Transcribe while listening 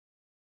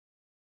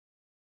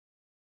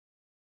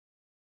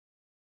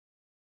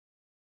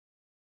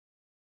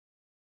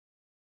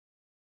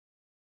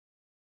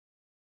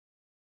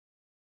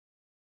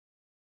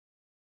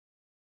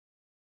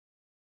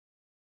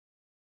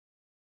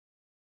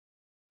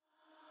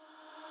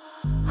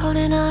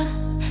Holding on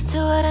to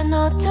what I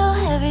know, to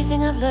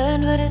everything I've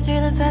learned. What is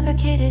real and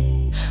fabricated?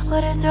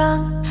 What is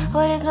wrong?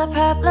 What is my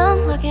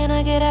problem? What can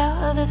I get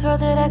out of this world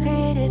that I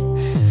created?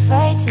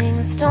 Fighting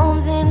the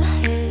storms in my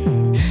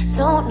head.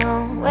 Don't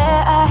know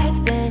where I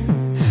have been.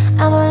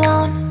 I'm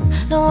alone,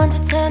 no one to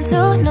turn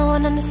to. No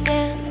one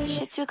understands, this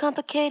shit's too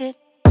complicated.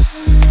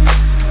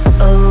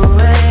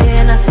 Away,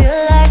 and I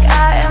feel like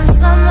I am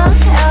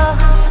someone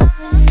else.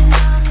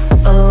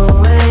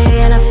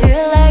 Away, and I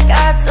feel like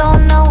I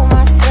don't know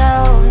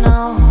myself, no.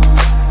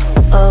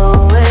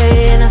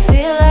 Away, and I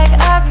feel like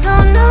I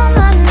don't know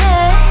my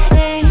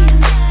name.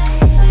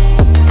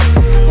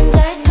 And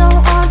I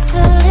don't want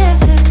to live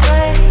this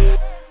way.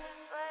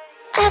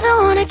 I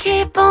don't wanna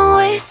keep on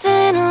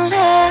wasting a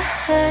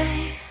life.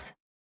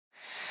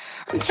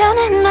 I'm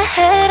drowning in my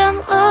head, I'm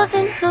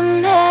losing the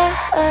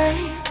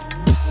mind.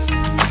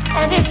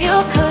 And if you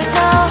could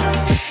know,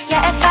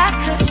 yeah, if I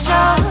could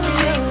show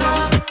you,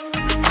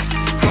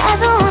 I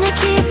don't wanna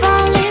keep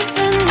on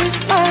living this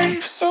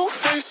life so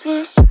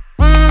faceless.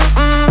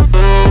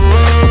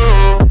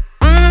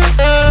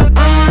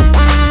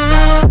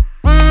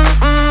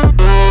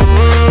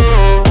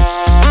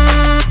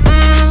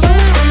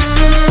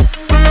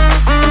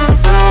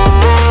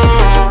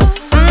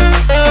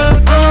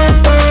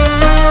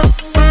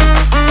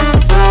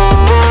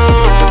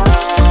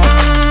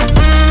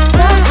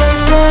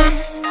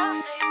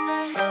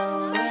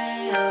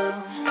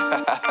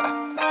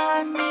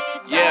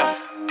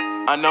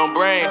 Unknown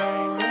Brain,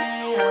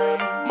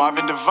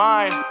 Marvin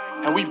Divine,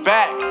 and we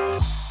back.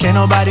 Can't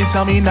nobody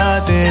tell me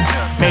nothing.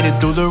 Made it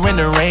through the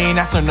rain,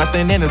 I turn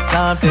nothing into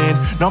something.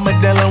 No more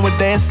dealing with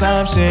their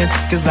assumptions,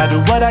 cause I do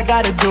what I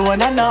gotta do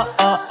and I know,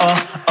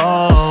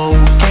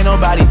 can't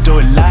nobody do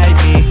it like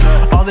me.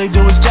 All they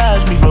do is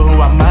judge me for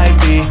who I might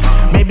be.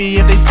 Maybe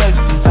if they took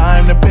some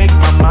time to pick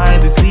my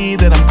mind, they see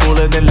that I'm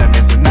cooler than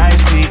lemons and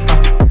iced tea.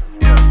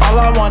 All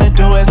I wanna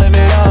do is live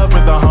it up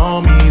with the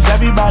homies.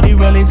 Everybody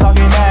really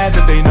talking as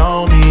if they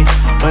know me,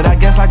 but I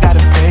guess I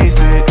gotta face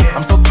it.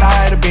 I'm so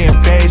tired of being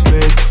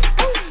faceless.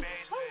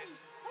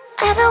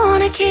 I don't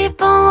wanna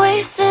keep on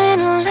wasting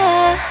a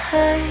life.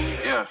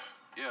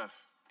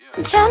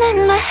 I'm drowning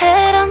in my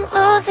head, I'm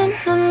losing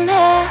the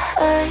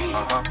mind.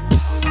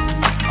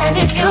 And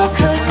if you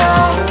could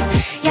know,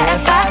 yeah,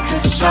 if I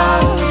could show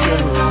you,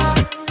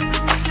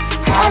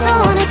 I don't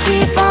wanna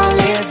keep on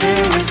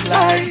living this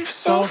life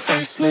so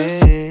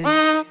faceless.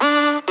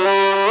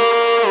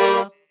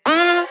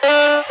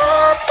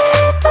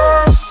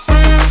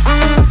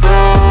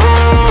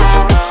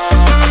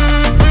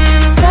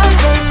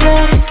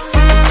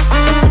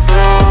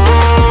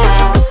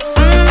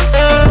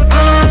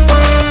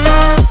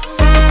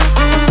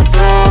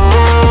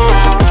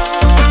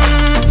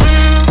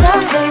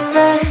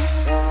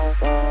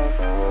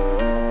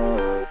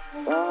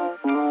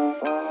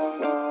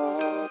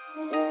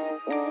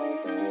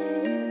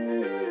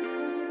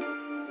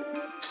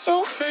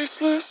 So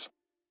faceless.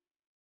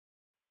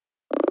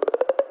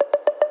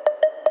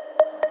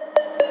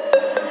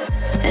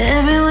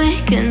 Every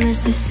weekend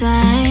is the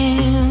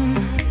same.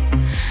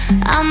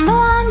 I'm the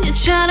one you're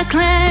trying to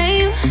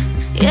claim.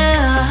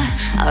 Yeah,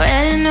 I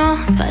already know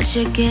about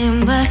your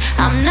game, but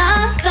I'm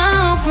not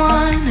the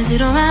one to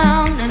sit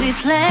around and be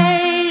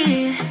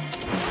played.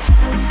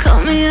 Call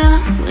me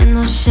up with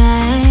no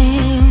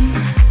shame.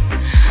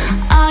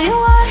 All your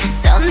words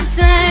sound the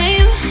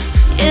same.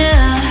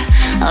 Yeah,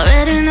 I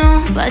already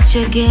know about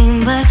your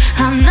game, but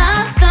I'm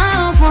not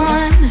the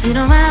one to sit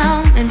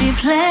around and be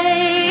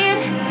played.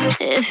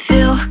 If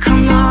you